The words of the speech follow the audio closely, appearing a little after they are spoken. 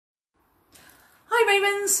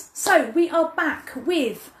Ravens, so we are back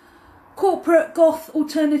with Corporate Goth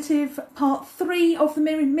Alternative Part 3 of the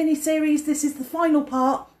mini-series. This is the final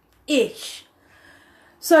part-ish.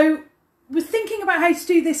 So, was thinking about how to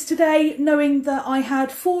do this today, knowing that I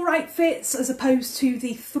had 4 outfits as opposed to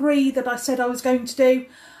the 3 that I said I was going to do.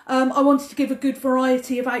 I wanted to give a good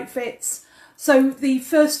variety of outfits. So the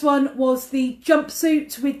first one was the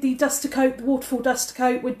jumpsuit with the duster coat, the waterfall duster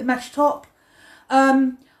coat with the mesh top.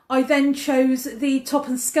 I then chose the top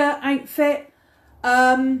and skirt outfit.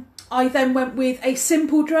 I then went with a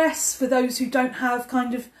simple dress for those who don't have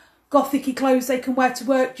kind of gothic-y clothes they can wear to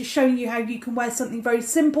work, just showing you how you can wear something very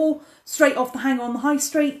simple, straight off the hanger on the high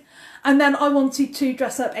street. And then I wanted to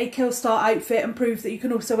dress up a Killstar outfit and prove that you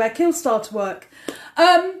can also wear Killstar to work.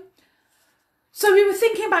 So we were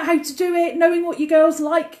thinking about how to do it, knowing what you girls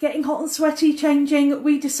like, getting hot and sweaty, changing.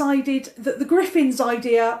 We decided that the Griffin's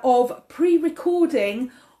idea of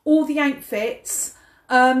pre-recording all the outfits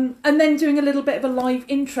and then doing a little bit of a live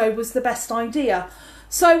intro was the best idea.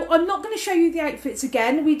 So I'm not going to show you the outfits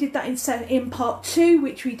again. We did that in part 2,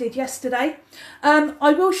 which we did yesterday.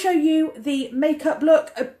 I will show you the makeup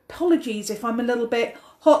look. Apologies if I'm a little bit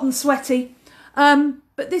hot and sweaty.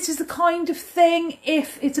 But this is the kind of thing,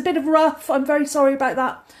 if it's a bit of rough, I'm very sorry about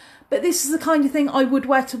that. But this is the kind of thing I would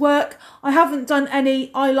wear to work. I haven't done any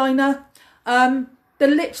eyeliner. The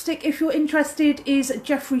lipstick, if you're interested, is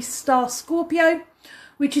Jeffree Star Scorpio,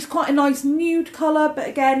 which is quite a nice nude colour, but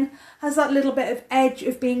again, has that little bit of edge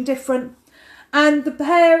of being different. And the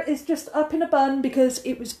hair is just up in a bun because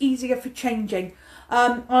it was easier for changing.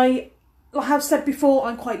 I have said before,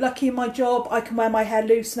 I'm quite lucky in my job. I can wear my hair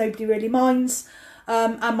loose, nobody really minds.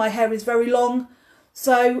 And my hair is very long.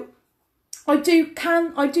 So I do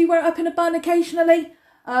wear it up in a bun occasionally.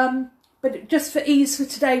 But just for ease for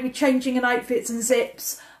today with changing and outfits and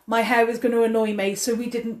zips, my hair was going to annoy me, so we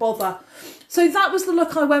didn't bother. So that was the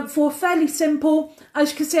look I went for, fairly simple.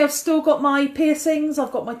 As you can see, I've still got my piercings,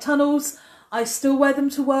 I've got my tunnels, I still wear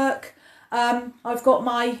them to work. I've got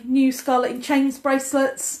my new Scarlet in Chains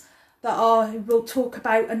bracelets that we'll talk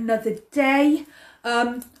about another day.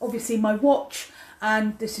 Obviously my watch,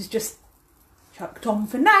 and this is just chucked on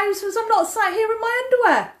for now, so as I'm not sat here in my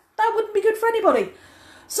underwear. That wouldn't be good for anybody.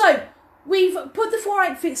 So, we've put the 4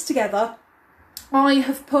 outfits together. I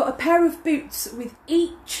have put a pair of boots with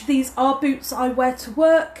each. These are boots I wear to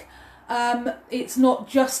work. It's not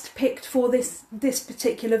just picked for this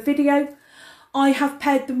particular video. I have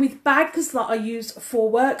paired them with bags that I use for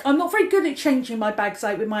work. I'm not very good at changing my bags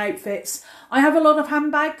out with my outfits. I have a lot of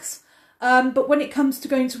handbags, but when it comes to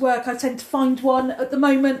going to work, I tend to find one. At the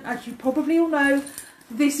moment, as you probably all know,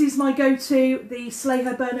 this is my go-to, the Slay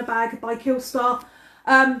Her Burner bag by Killstar,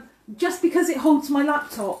 just because it holds my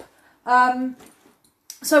laptop.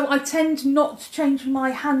 So I tend not to change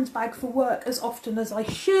my handbag for work as often as I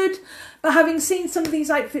should, but having seen some of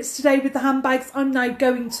these outfits today with the handbags, I'm now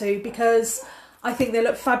going to, because I think they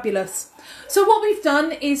look fabulous. So what we've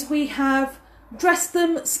done is we have dressed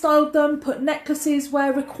them, styled them, put necklaces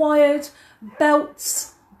where required,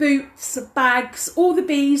 belts, boots, bags, all the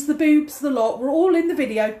bees, the boobs, the lot. We're all in the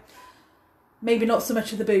video. Maybe not so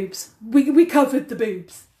much of the boobs. We covered the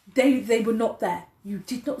boobs. They were not there. You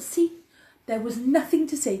did not see. There was nothing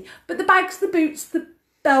to see. But the bags, the boots, the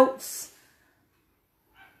belts,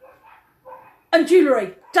 and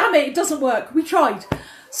jewellery. Damn it, it doesn't work. We tried.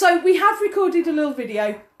 So we have recorded a little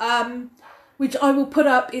video, which I will put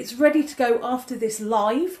up. It's ready to go after this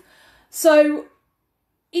live. So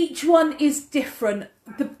each one is different.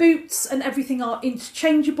 The boots and everything are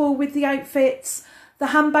interchangeable with the outfits. The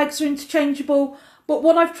handbags are interchangeable. But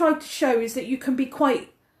what I've tried to show is that you can be quite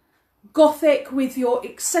gothic with your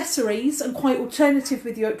accessories and quite alternative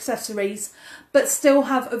with your accessories, but still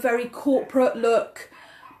have a very corporate look.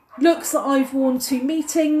 Looks that I've worn to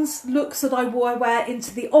meetings, looks that I wear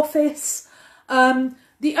into the office.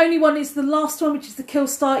 The only one is the last one, which is the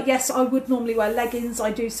Killstar. Yes, I would normally wear leggings.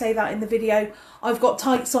 I do say that in the video. I've got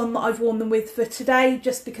tights on that I've worn them with for today,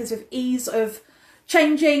 just because of ease of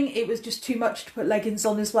changing. It was just too much to put leggings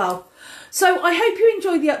on as well. So I hope you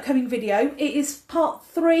enjoy the upcoming video. It is part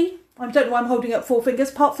 3. I don't know why I'm holding up 4 fingers.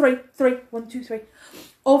 Part 3, 1, 2, 3,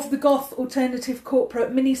 of the Goth Alternative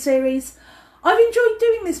Corporate mini-series. I've enjoyed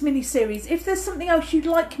doing this mini-series. If there's something else you'd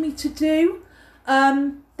like me to do,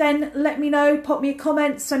 then let me know. Pop me a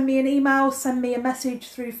comment, send me an email, send me a message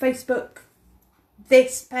through Facebook,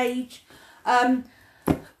 this page.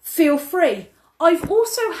 Feel free. I've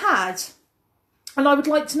also had, and I would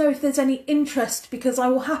like to know if there's any interest, because I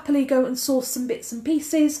will happily go and source some bits and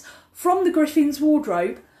pieces from the Griffin's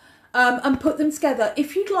wardrobe and put them together.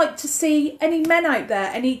 If you'd like to see any men out there,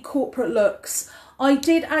 any corporate looks, I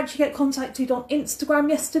did actually get contacted on Instagram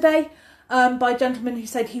yesterday by a gentleman who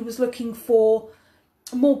said he was looking for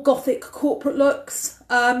more gothic corporate looks.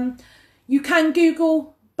 You can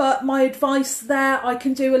Google, but my advice there, I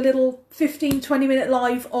can do a little 15-20 minute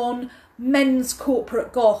live on men's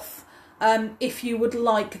corporate goth if you would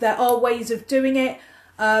like. There are ways of doing it,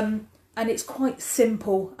 and it's quite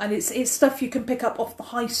simple, and it's stuff you can pick up off the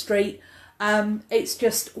high street. It's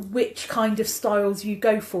just which kind of styles you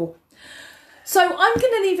go for. So I'm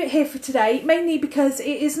going to leave it here for today, mainly because it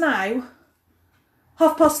is now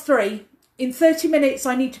 3:30. In 30 minutes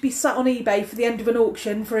I need to be sat on eBay for the end of an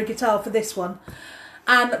auction for a guitar for this one.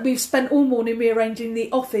 And we've spent all morning rearranging the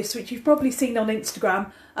office, which you've probably seen on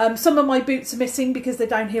Instagram. Some of my boots are missing because they're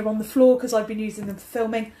down here on the floor because I've been using them for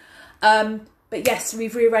filming. But yes,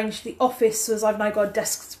 we've rearranged the office as I've now got a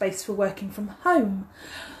desk space for working from home.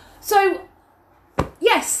 So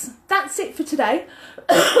yes, that's it for today.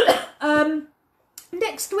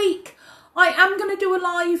 Next week I am going to do a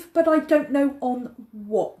live, but I don't know on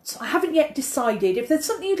what. I haven't yet decided. If there's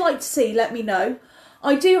something you'd like to see, let me know.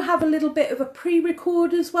 I do have a little bit of a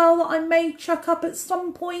pre-record as well that I may chuck up at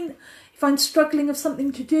some point if I'm struggling of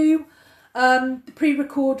something to do. The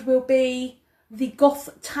pre-record will be the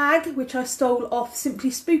goth tag, which I stole off Simply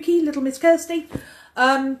Spooky, Little Miss Kirsty,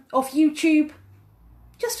 off YouTube,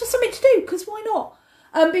 just for something to do, because why not?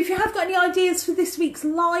 But if you have got any ideas for this week's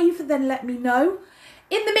live, then let me know.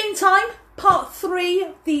 In the meantime, part 3,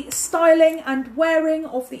 the styling and wearing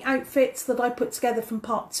of the outfits that I put together from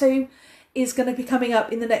part 2, is going to be coming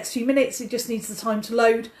up in the next few minutes. It just needs the time to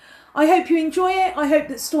load. I hope you enjoy it. I hope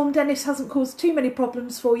that Storm Dennis hasn't caused too many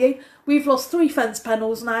problems for you. We've lost 3 fence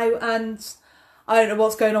panels now, and I don't know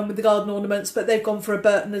what's going on with the garden ornaments, but they've gone for a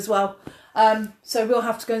Burton as well. So we'll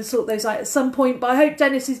have to go and sort those out at some point. But I hope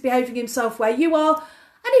Dennis is behaving himself where you are.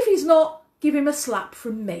 And if he's not, give him a slap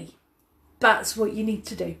from me. That's what you need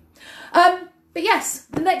to do. But yes,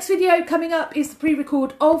 the next video coming up is the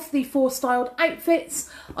pre-record of the 4 styled outfits.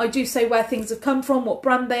 I do say where things have come from, what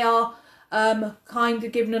brand they are, kind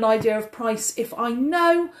of giving an idea of price if I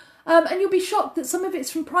know. And you'll be shocked that some of it's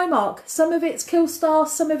from Primark, some of it's Killstar,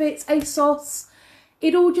 some of it's ASOS.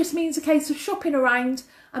 It all just means a case of shopping around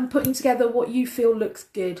and putting together what you feel looks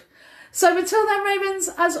good. So until then, Ravens,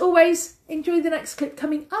 as always, enjoy the next clip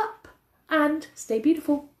coming up and stay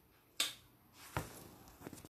beautiful.